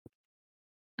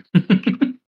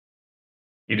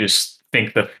 You just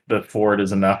think that the Ford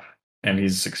is enough and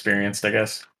he's experienced, I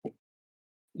guess.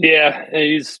 Yeah,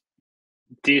 he's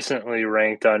decently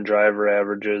ranked on driver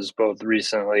averages both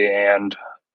recently and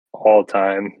all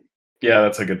time. Yeah,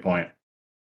 that's a good point.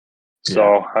 Yeah.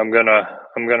 So I'm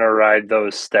gonna ride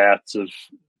those stats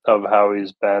of how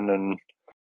he's been,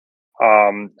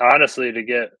 and honestly, to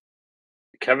get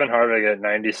Kevin Harvick at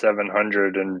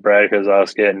 9,700 and Brad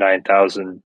Keselowski at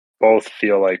 9,000 both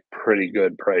feel like pretty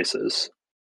good prices.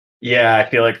 Yeah, I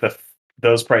feel like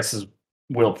those prices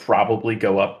will probably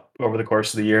go up over the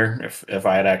course of the year. If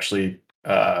I had actually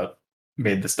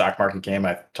made the stock market game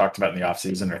I talked about in the off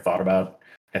season or thought about,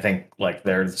 I think like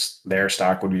their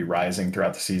stock would be rising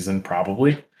throughout the season,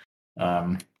 probably.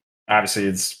 Um, Obviously,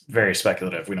 it's very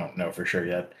speculative. We don't know for sure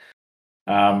yet.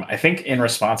 I think in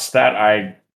response to that,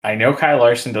 I know Kyle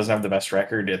Larson doesn't have the best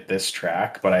record at this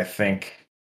track, but I think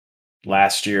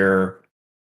last year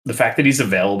the fact that he's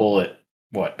available at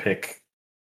what pick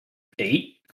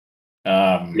 8.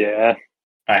 Um, Yeah.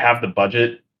 I have the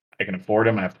budget. I can afford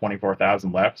him. I have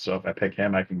 24,000 left. So if I pick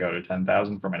him, I can go to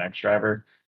 10,000 for my next driver.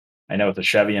 I know it's a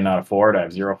Chevy and not a Ford. I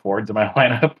have 0 Fords in my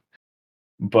lineup,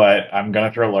 but I'm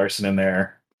gonna throw Larson in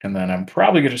there. And then I'm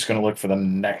probably just going to look for the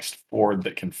next Ford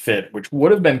that can fit, which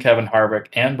would have been Kevin Harvick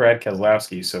and Brad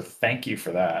Keselowski. So thank you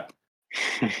for that.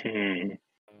 You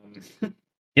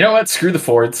know what? Screw the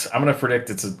Fords. I'm going to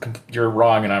predict you're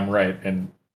wrong and I'm right.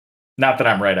 And not that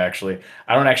I'm right, actually.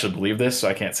 I don't actually believe this, so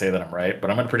I can't say that I'm right, but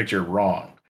I'm going to predict you're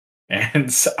wrong.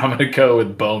 And so I'm going to go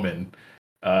with Bowman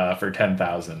for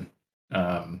 10,000.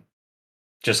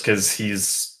 just because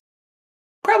he's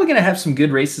probably going to have some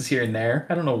good races here and there.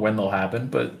 I don't know when they'll happen,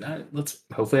 but let's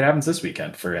hopefully it happens this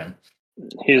weekend for him.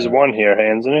 He's won here,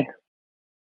 hasn't he?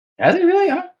 Has he really?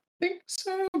 I don't think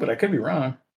so, but I could be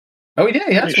wrong. Oh, yeah, he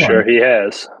Pretty has sure one. he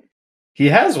has. He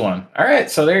has one. All right,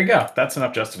 so there you go. That's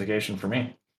enough justification for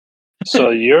me. So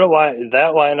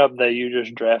that lineup that you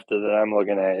just drafted that I'm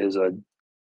looking at is a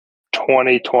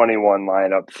 2021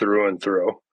 lineup through and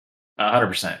through.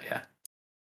 100%, yeah.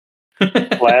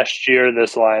 Last year,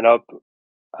 this lineup,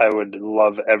 I would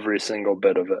love every single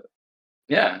bit of it.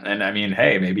 Yeah, and I mean,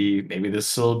 hey, maybe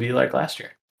this will be like last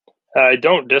year. I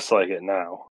don't dislike it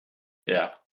now. Yeah.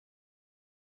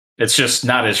 It's just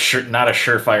not as not as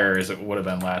surefire as it would have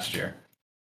been last year.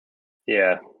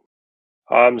 Yeah.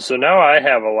 So now I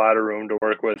have a lot of room to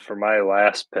work with for my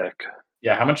last pick.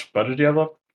 Yeah, how much budget do you have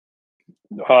left?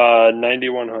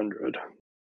 9,100.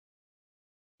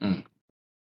 Mm.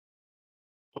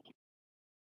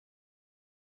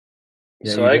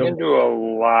 Yeah, So you I do. can do a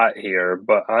lot here,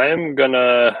 but I'm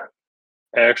gonna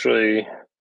actually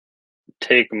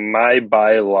take my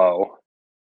buy low.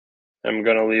 I'm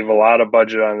gonna leave a lot of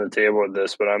budget on the table with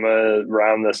this, but I'm gonna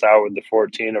round this out with the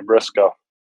 14 of Briscoe.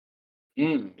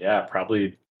 Yeah,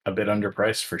 probably a bit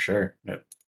underpriced for sure.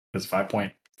 It's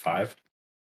 5.5.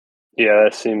 Yeah,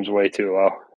 that seems way too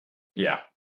low. Yeah.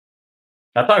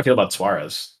 That's how I feel about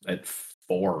Suarez at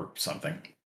 4 something.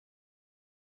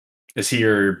 Is he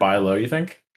your buy low, you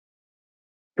think?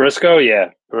 Briscoe,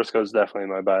 yeah, Briscoe's definitely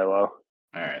my buy low.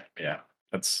 All right. Yeah.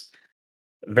 That's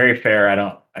very fair.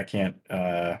 I can't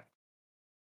say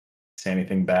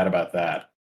anything bad about that.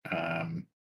 Do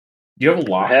you have a I'm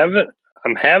lock? having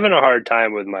I'm having a hard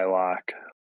time with my lock.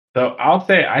 So I'll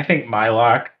say I think my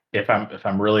lock, if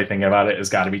I'm really thinking about it, has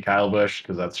got to be Kyle Busch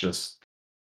because that's just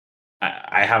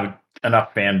I have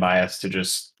enough fan bias to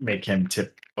just make him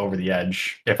tip over the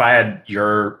edge. If I had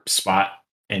your spot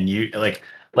and you like,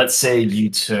 let's say you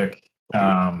took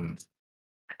oh,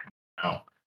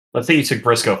 let's say you took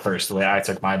Briscoe first, the way I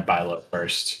took my buy low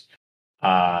first.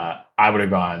 I would have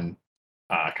gone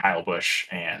Kyle Busch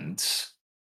and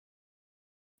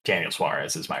Daniel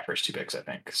Suarez as my first 2 picks, I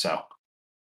think. So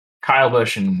Kyle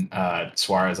Busch and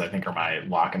Suarez, I think, are my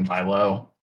lock and buy low.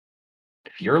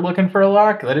 If you're looking for a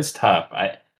lock, that is tough.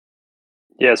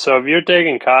 Yeah, so if you're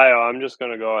taking Kyle, I'm just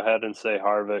gonna go ahead and say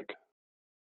Harvick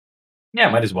Yeah,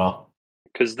 might as well.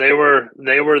 because they were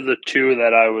the two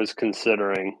that I was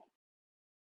considering.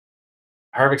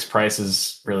 Harvick's price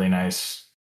is really nice.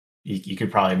 You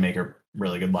could probably make a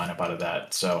really good lineup out of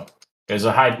that. So there's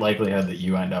a high likelihood that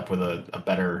you end up with a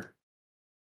better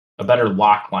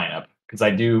lock lineup because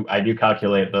I do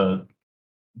calculate the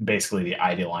basically the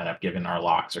ideal lineup given our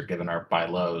locks or given our buy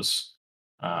lows.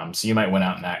 So you might win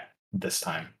out in that this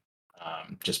time,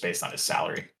 just based on his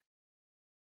salary.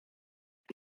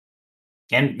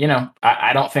 And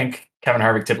I don't think Kevin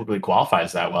Harvick typically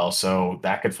qualifies that well, so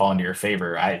that could fall into your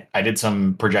favor. I did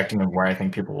some projecting of where I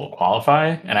think people will qualify,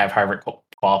 and I have Harvick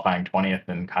qualifying 20th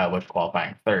and Kyle Busch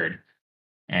qualifying third.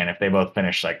 And if they both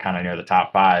finish like kind of near the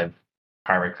top 5,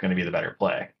 Harvick's going to be the better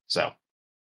play. So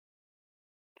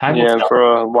time will Yeah, and tell.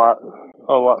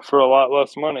 for a lot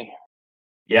less money.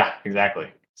 Yeah,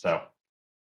 exactly. So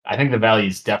I think the value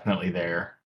is definitely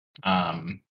there.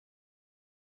 Um,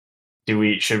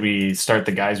 should we start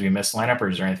the guys we missed lineup, or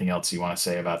is there anything else you want to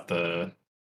say about the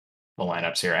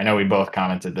lineups here? I know we both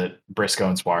commented that Briscoe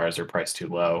and Suarez are priced too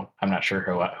low. I'm not sure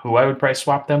who I would price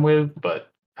swap them with,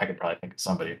 but I could probably think of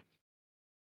somebody.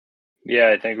 Yeah,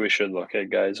 I think we should look at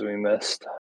guys we missed.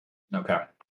 Okay.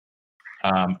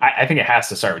 I think it has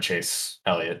to start with Chase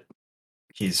Elliott.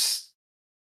 He's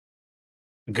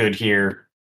good here.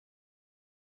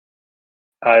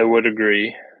 I would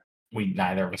agree. We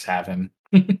neither of us have him.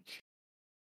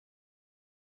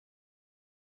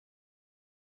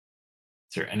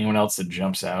 Is there anyone else that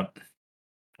jumps out?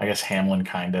 I guess Hamlin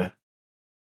kind of.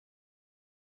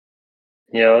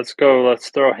 Yeah, let's go. Let's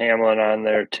throw Hamlin on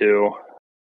there too.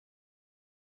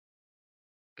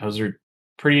 Those are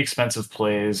pretty expensive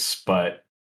plays, but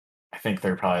I think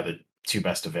they're probably the 2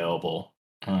 best available.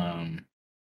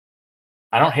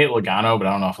 I don't hate Logano, but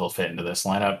I don't know if he'll fit into this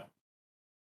lineup.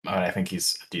 But I think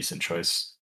he's a decent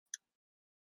choice.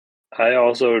 I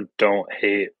also don't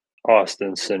hate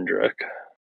Austin Cindric.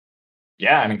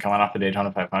 Yeah, I mean, coming off the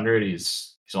Daytona 500,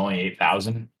 he's only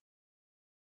 8,000.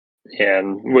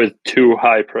 And with two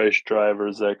high priced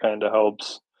drivers, that kind of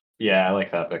helps Yeah, I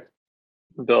like that pick.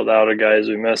 build out a guys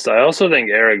we missed. I also think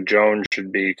Eric Jones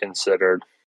should be considered.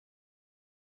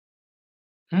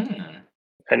 Hmm.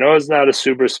 I know it's not a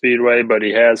super speedway, but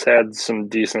he has had some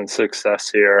decent success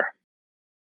here.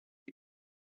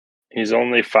 He's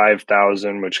only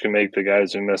 5,000, which can make the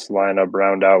guys who missed lineup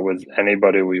round out with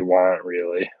anybody we want,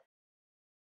 really.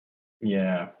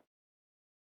 Yeah.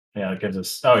 Yeah, it gives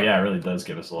us. Oh, yeah, it really does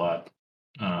give us a lot.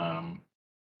 Um,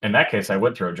 in that case, I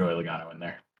would throw Joey Logano in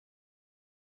there.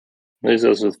 Leaves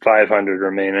us with 500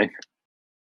 remaining.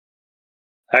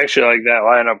 I actually like that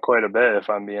lineup quite a bit, if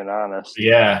I'm being honest.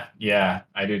 Yeah,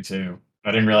 I do too.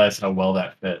 I didn't realize how well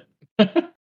that fit.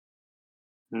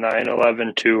 9,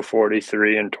 11, 2,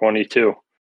 43, and 22.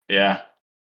 Yeah.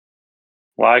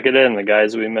 Lock it in, the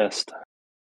guys we missed.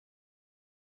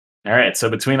 All right. So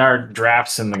between our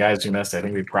drafts and the guys we missed, I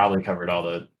think we probably covered all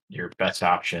the your best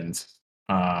options.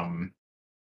 Um,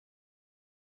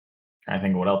 I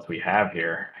think what else we have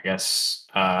here. I guess.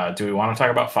 Do we want to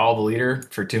talk about follow the leader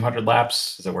for 200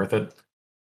 laps? Is it worth it?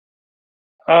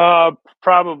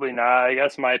 Probably not. I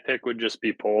guess my pick would just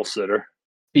be pole sitter.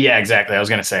 Yeah, exactly. I was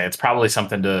going to say it's probably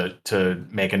something to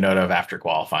make a note of after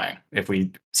qualifying. If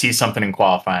we see something in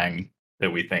qualifying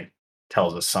that we think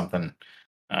tells us something,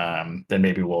 then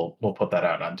maybe we'll put that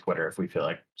out on Twitter if we feel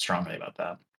like strongly about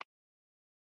that.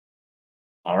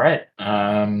 All right.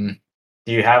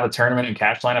 Do you have a tournament and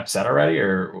cash lineup set already,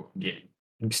 or you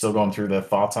still going through the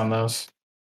thoughts on those?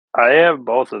 I have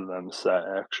both of them set,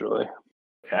 actually.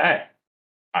 Okay,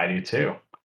 I do too.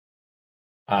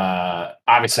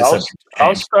 Obviously I'll, subject to I'll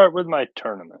change. start with my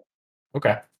tournament.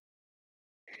 Okay.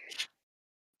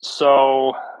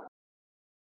 So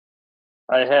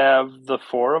I have the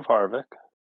 4 of Harvick,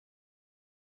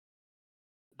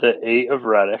 the 8 of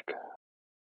Reddick,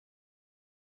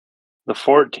 the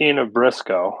 14 of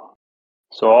Briscoe.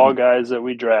 So all guys that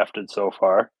we drafted so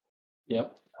far.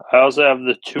 Yep. I also have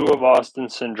the 2 of Austin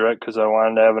Cindric because I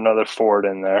wanted to have another Ford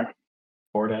in there.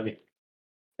 Ford heavy.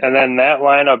 And then that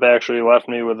lineup actually left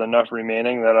me with enough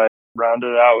remaining that I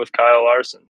rounded it out with Kyle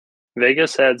Larson.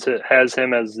 Vegas has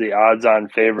him as the odds-on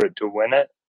favorite to win it.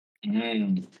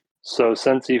 Mm. So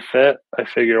since he fit, I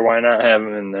figure why not have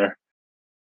him in there?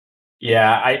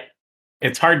 Yeah,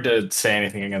 it's hard to say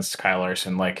anything against Kyle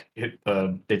Larson. Like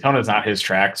Daytona is not his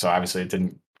track, so obviously it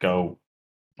didn't go.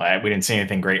 We didn't see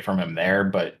anything great from him there.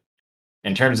 But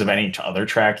in terms of any other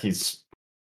track, he's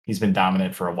been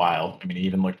dominant for a while. I mean, he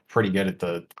even looked pretty good at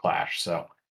the Clash. So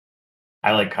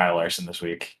I like Kyle Larson this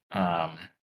week, and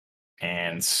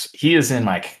he is in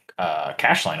my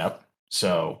cash lineup.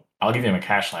 So I'll give him a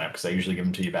cash lineup because I usually give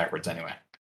them to you backwards anyway.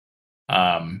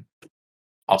 Um,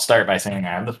 I'll start by saying I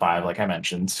have the 5, like I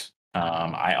mentioned.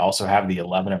 I also have the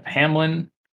 11 of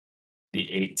Hamlin, the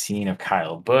 18 of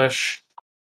Kyle Busch,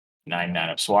 99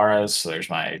 of Suarez. So there's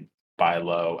my buy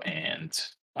low and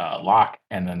lock.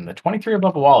 And then the 23 of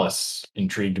Bubba Wallace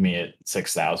intrigued me at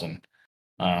 6,000.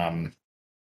 Um,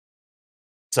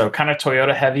 so kind of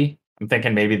Toyota heavy. I'm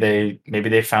thinking maybe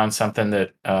they found something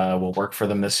that will work for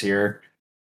them this year,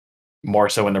 more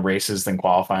so in the races than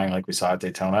qualifying, like we saw at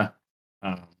Daytona.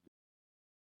 Um,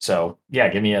 So yeah,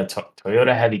 give me a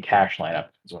Toyota heavy cash lineup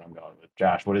is what I'm going with.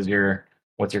 Josh,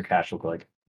 what's your cash look like?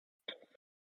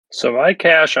 So my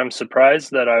cash, I'm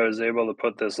surprised that I was able to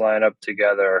put this lineup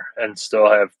together and still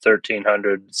have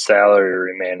 1,300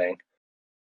 salary remaining.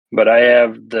 But I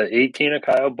have the 18 of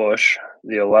Kyle Busch,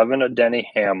 the 11 of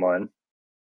Denny Hamlin,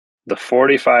 the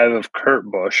 45 of Kurt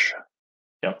Busch,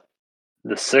 Yep.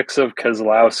 the 6 of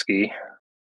Keselowski,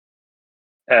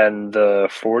 and the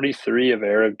 43 of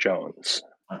Eric Jones.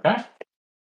 Okay.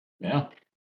 Yeah.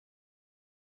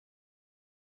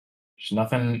 There's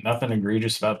nothing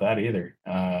egregious about that either.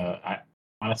 I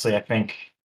honestly I think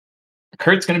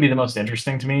Kurt's going to be the most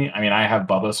interesting to me. I mean, I have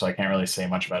Bubba, so I can't really say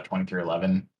much about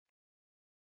 2311.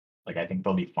 Like I think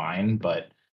they'll be fine,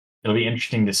 but it'll be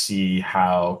interesting to see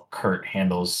how Kurt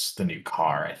handles the new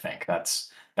car. I think that's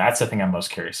the thing I'm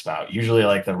most curious about. Usually,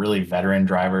 like the really veteran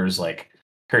drivers, like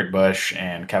Kurt Busch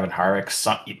and Kevin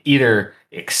Harvick, either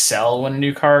excel when a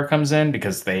new car comes in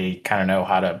because they kind of know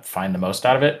how to find the most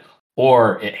out of it,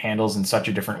 or it handles in such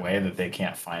a different way that they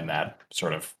can't find that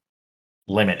sort of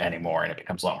limit anymore, and it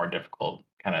becomes a lot more difficult.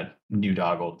 Kind of new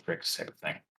dog, old tricks type of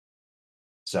thing.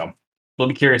 So we'll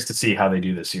be curious to see how they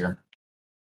do this year.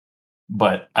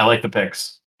 But I like the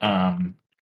picks. I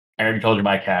already told you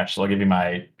my catch, so I'll give you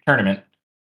my tournament.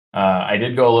 I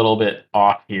did go a little bit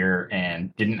off here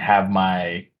and didn't have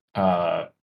my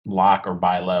lock or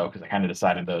buy low because I kind of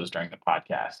decided those during the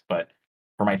podcast. But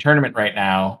for my tournament right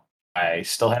now, I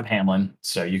still have Hamlin,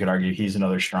 so you could argue he's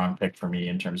another strong pick for me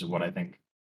in terms of what I think,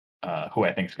 who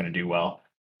I think is going to do well.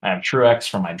 I have Truex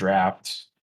from my draft.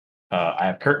 I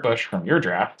have Kurt Busch from your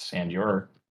draft and your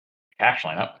cash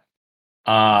lineup.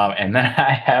 And then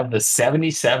I have the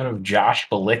 77 of Josh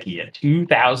Balicki at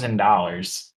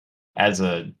 $2,000 as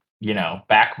a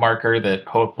back marker that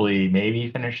hopefully maybe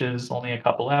finishes only a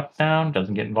couple laps down,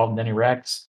 doesn't get involved in any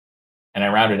wrecks, and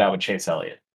I rounded out with Chase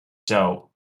Elliott. So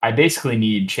I basically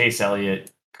need Chase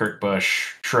Elliott, Kurt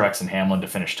Busch, Truex, and Hamlin to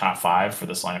finish top five for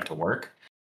this lineup to work.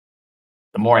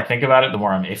 The more I think about it, the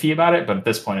more I'm iffy about it. But at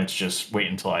this point, it's just wait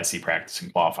until I see practice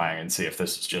and qualifying and see if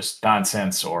this is just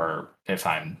nonsense or if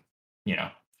I'm,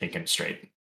 thinking straight.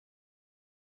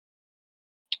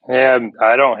 Yeah,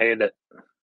 I don't hate it.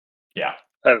 Yeah.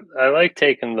 I like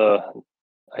taking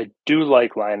I do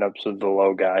like lineups with the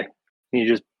low guy.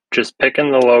 You just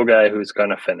picking the low guy who's going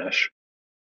to finish.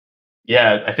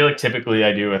 Yeah, I feel like typically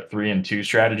I do a 3 and 2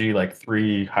 strategy, like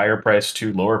 3 higher priced,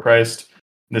 2 lower priced.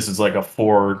 This is like a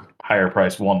 4 higher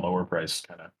priced, 1 lower priced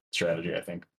kind of strategy, I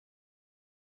think.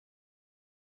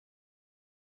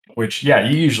 Which, yeah,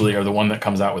 you usually are the one that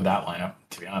comes out with that lineup,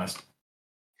 to be honest.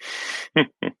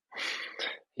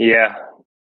 Yeah.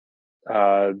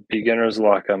 Beginner's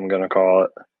luck, I'm going to call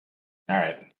it. All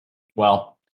right.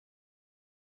 Well,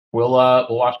 we'll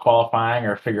watch qualifying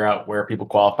or figure out where people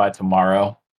qualify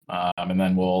tomorrow, and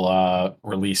then we'll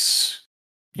release,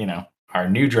 our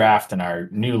new draft and our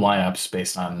new lineups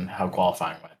based on how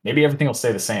qualifying went. Maybe everything will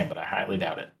stay the same, but I highly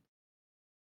doubt it.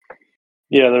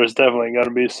 Yeah, there's definitely got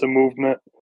to be some movement.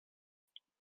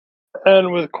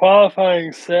 And with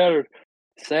qualifying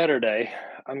Saturday,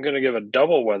 I'm going to give a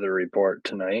double weather report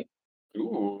tonight.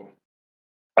 Ooh.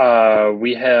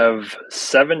 We have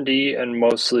 70 and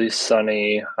mostly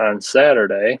sunny on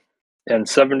Saturday, and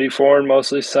 74 and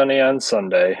mostly sunny on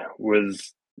Sunday, with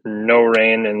no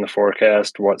rain in the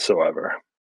forecast whatsoever.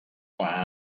 Wow.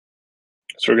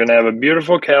 So we're going to have a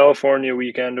beautiful California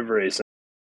weekend of racing.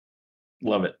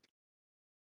 Love it.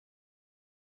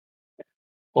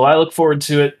 Well, I look forward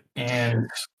to it and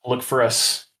look for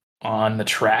us on the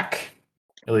track,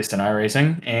 at least in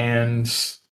iRacing, and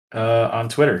on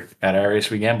Twitter at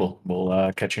iRaceWeGamble.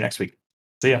 We'll catch you next week.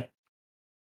 See ya.